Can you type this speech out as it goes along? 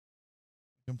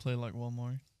can play like one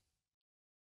more.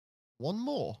 One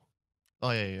more?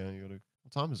 Oh, yeah, yeah. You gotta.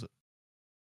 What time is it?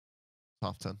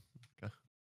 10:30. Okay.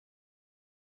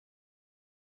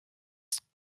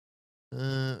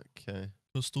 Okay. I need to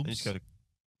Customs. go to.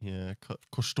 Yeah,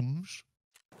 customs.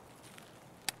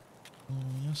 Oh,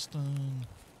 yes, then.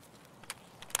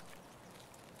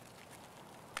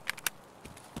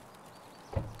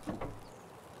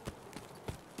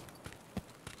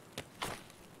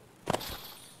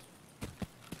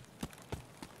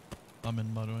 I'm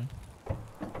in, by the way.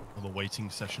 And the waiting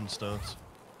session starts.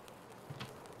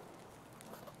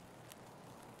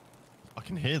 I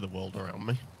can hear the world around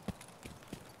me.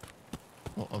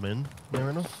 Oh, I'm in. Near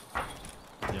enough?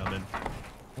 Yeah, I'm in.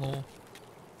 Hello.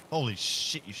 Holy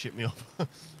shit, you shit me up.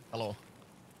 Hello.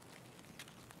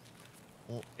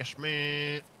 Oh, yes,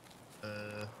 mate.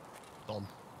 Done.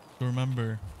 So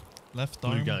remember, left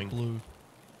Blue arm, gang. blue.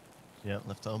 Yeah,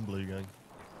 left arm blue gang.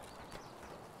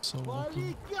 So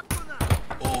lucky.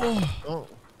 Oh! Oh.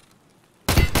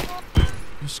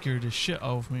 You scared the shit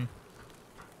out of me.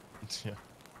 Yeah.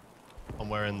 I'm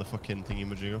wearing the fucking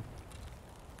thingy-majiggle.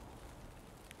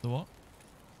 The what?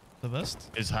 The vest?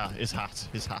 His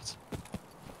hat.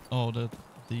 Oh, the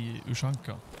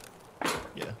Ushanka.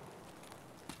 Yeah.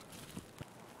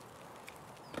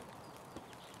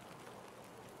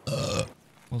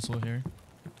 Also here.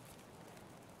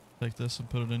 Take this and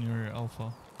put it in your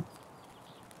alpha.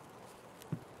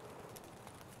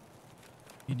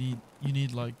 You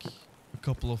need like a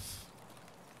couple of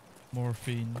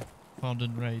morphine found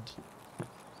in raid.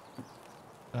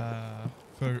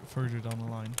 Further down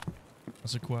the line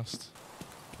as a quest.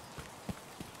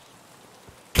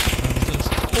 And this.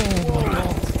 Oh my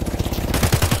god!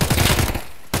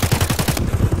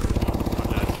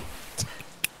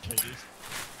 Okay, dude.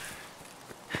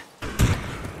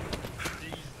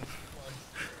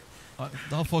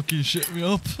 That fucking shit me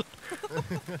up.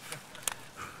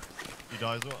 You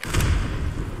die as well?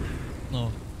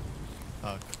 No. Oh,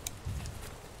 okay.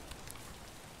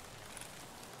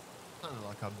 Sounded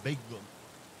like a big gun.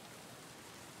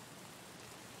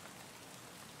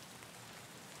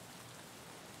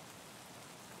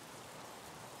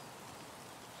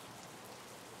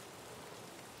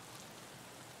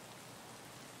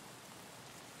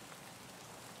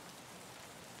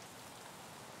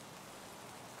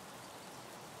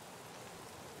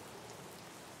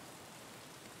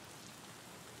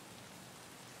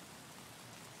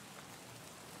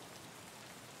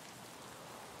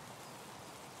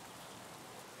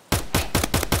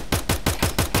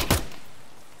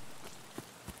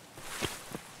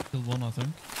 Killed one, I think.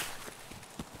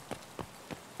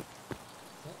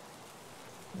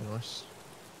 Very nice.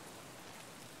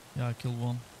 Yeah, I killed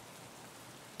one.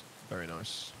 Very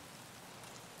nice.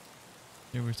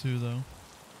 There were two though.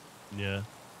 Yeah.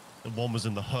 The one was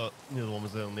in the hut, the other one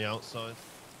was there on the outside.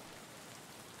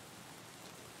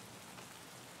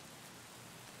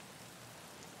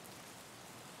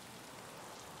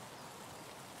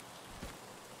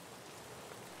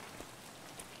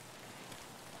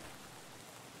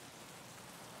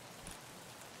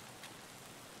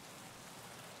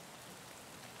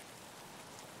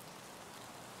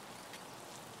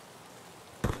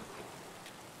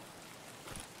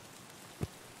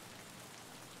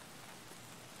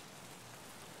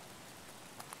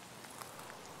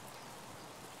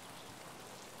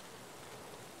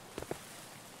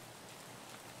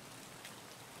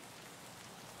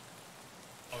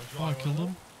 Oh, I killed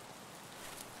him.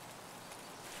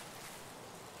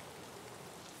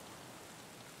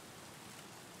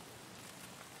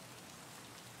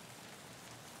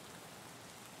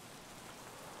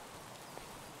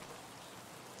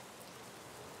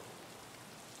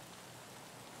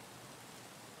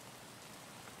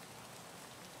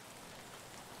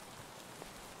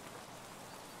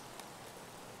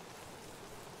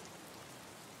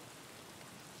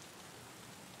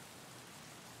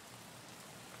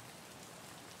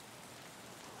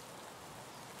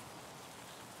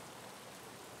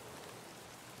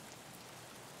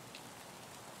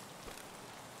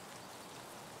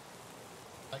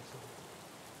 Excellent.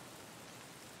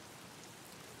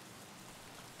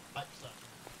 Excellent.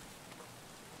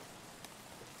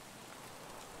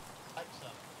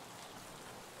 Excellent.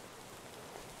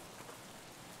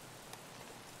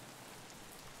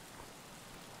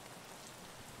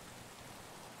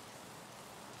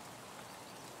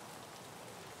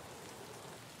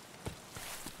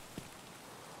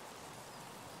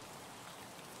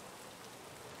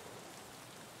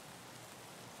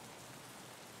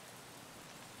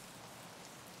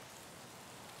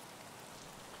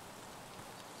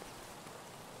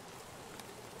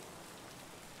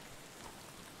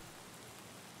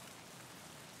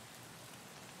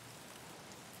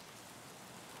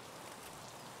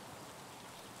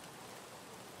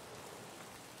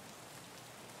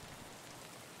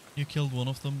 You killed one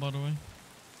of them, by the way.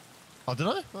 Oh, did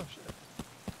I? Oh, shit.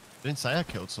 Didn't say I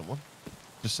killed someone.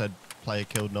 Just said player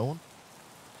killed no one.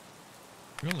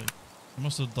 Really? He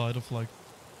must have died of like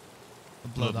a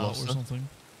blood out or something.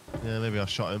 Yeah, maybe I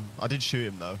shot him. I did shoot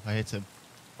him though. I hit him.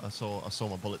 I saw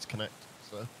my bullets connect.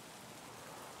 So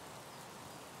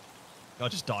I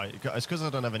just died. It's because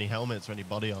I don't have any helmets or any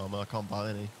body armor. I can't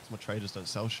buy any. 'Cause my traders don't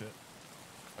sell shit.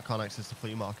 I can't access the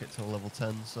flea market till level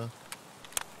 10. So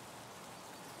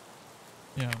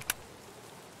Yeah.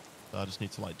 I just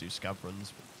need to like do scab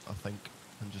runs, I think,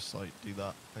 and just like do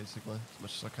that basically as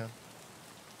much as I can.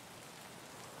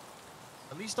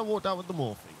 At least I walked out with the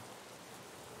morphine.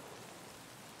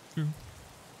 True.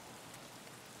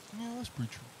 Yeah, that's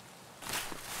pretty true.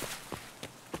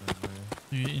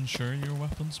 Do you insure your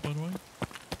weapons, by the way?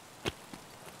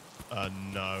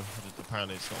 No.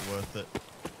 Apparently it's not worth it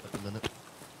at the minute.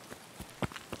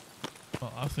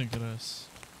 Well, I think it is.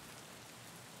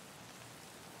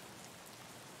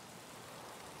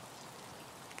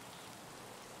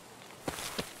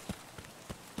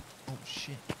 Oh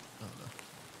shit. Oh no.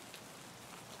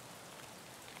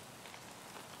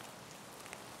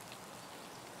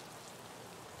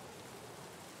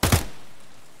 Is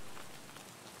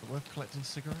it worth collecting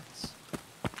cigarettes?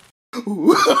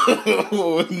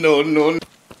 No, no.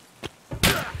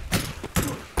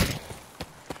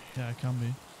 Yeah, it can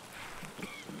be.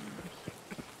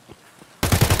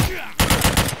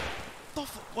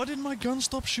 Why didn't my gun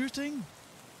stop shooting?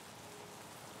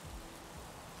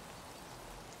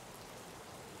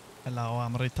 Hello,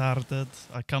 I'm retarded.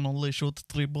 I can only shoot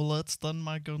 3 bullets, then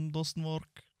my gun doesn't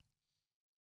work.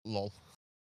 Lol.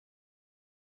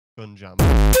 Gun jam.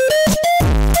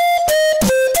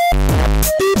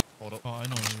 Hold up. Oh, I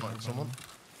know. Find someone.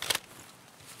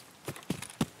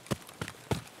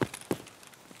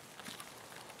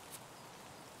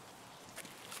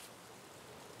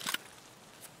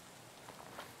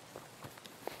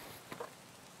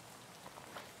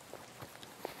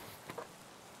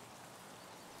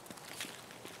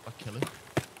 I kill him.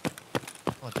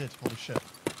 Oh, I did. Holy shit.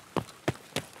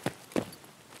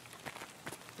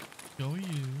 Go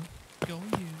you. Go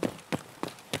you.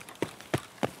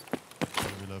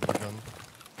 Reload my gun.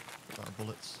 Out of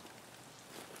bullets.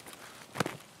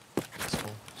 It's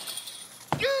full.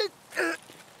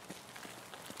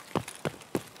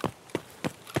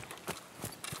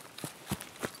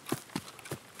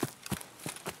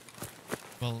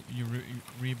 Well, you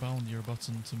rebound your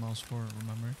button to mouse 4,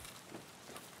 remember?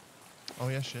 Oh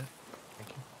yeah, shit. Thank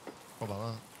you. What about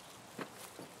that?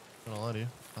 I'm gonna lie to you.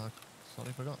 I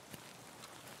slightly forgot.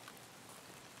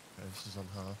 Okay, this is on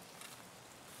half.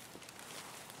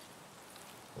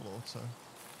 Full auto.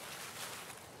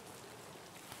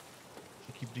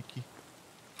 Dicky dicky.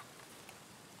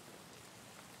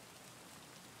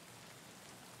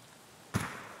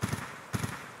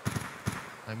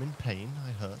 I'm in pain.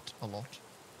 I hurt a lot.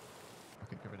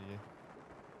 Okay, get rid of you.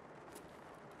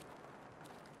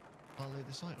 Violate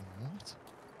this item. What?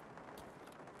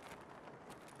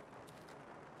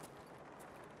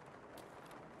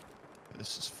 Okay,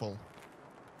 this is full.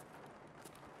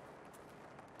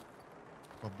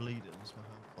 My bleeding's my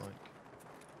health like.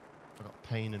 I got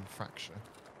pain and fracture.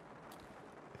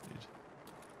 Dude.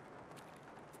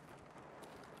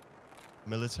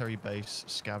 Military base,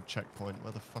 scab checkpoint.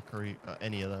 Where the fuck are you?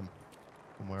 Any of them?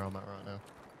 From where I'm at right now.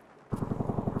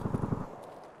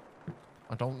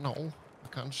 I don't know. I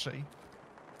can't see.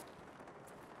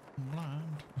 I'm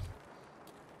blind.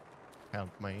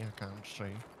 Help me, I can't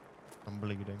see. I'm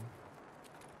bleeding.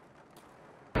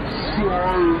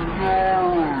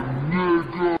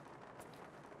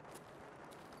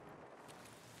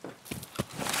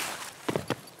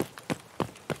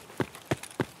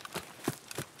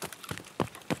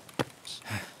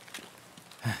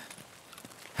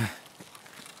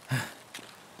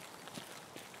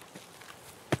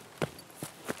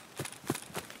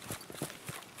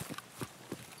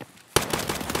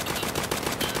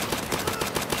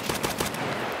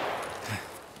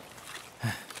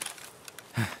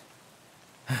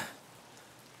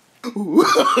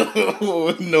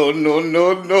 No, no,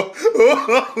 no, no. Got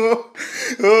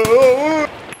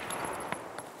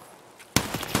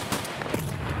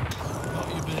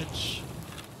you, bitch.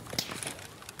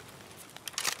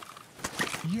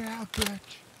 Yeah,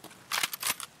 bitch.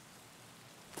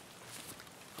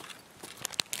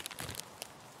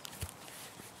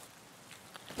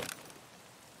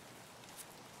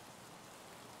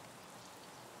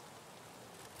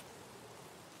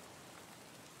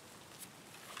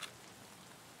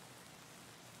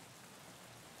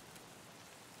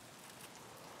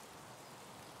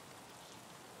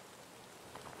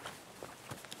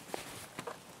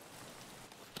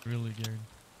 Really geared.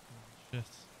 Shit.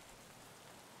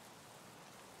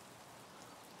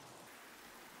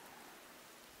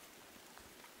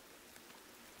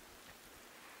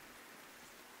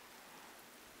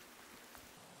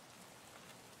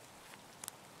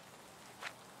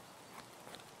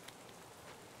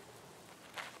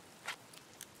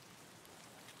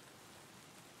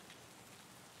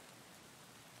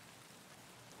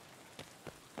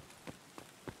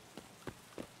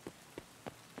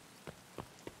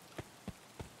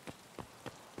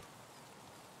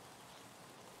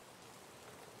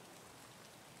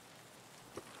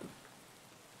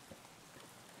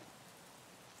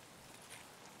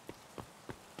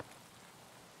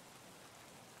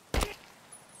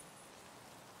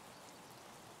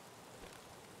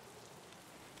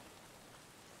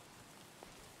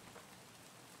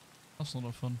 That's not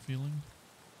a fun feeling.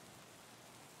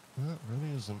 That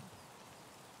really isn't.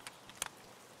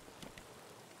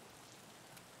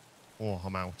 Oh,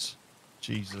 I'm out.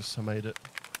 Jesus, I made it.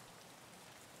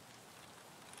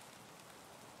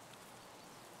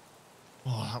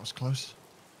 Oh, that was close.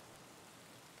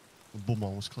 The bum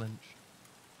almost clenched.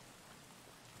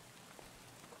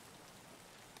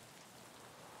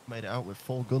 Made it out with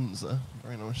 4 guns there.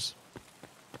 Very nice.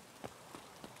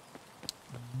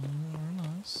 Very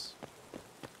nice.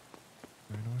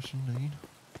 Very nice indeed.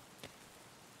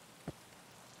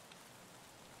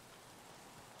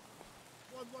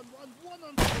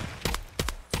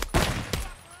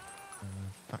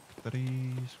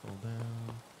 Factory, scroll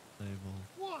down, table.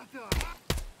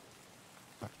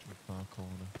 Factory far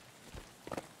corner.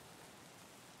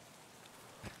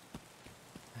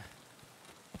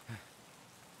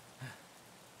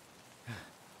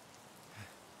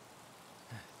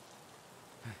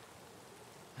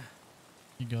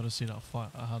 You gotta see that fight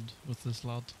I had with this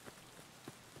lad.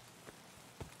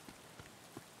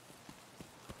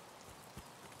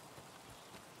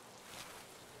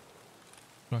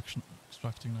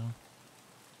 Extracting now.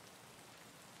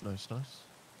 Nice, nice.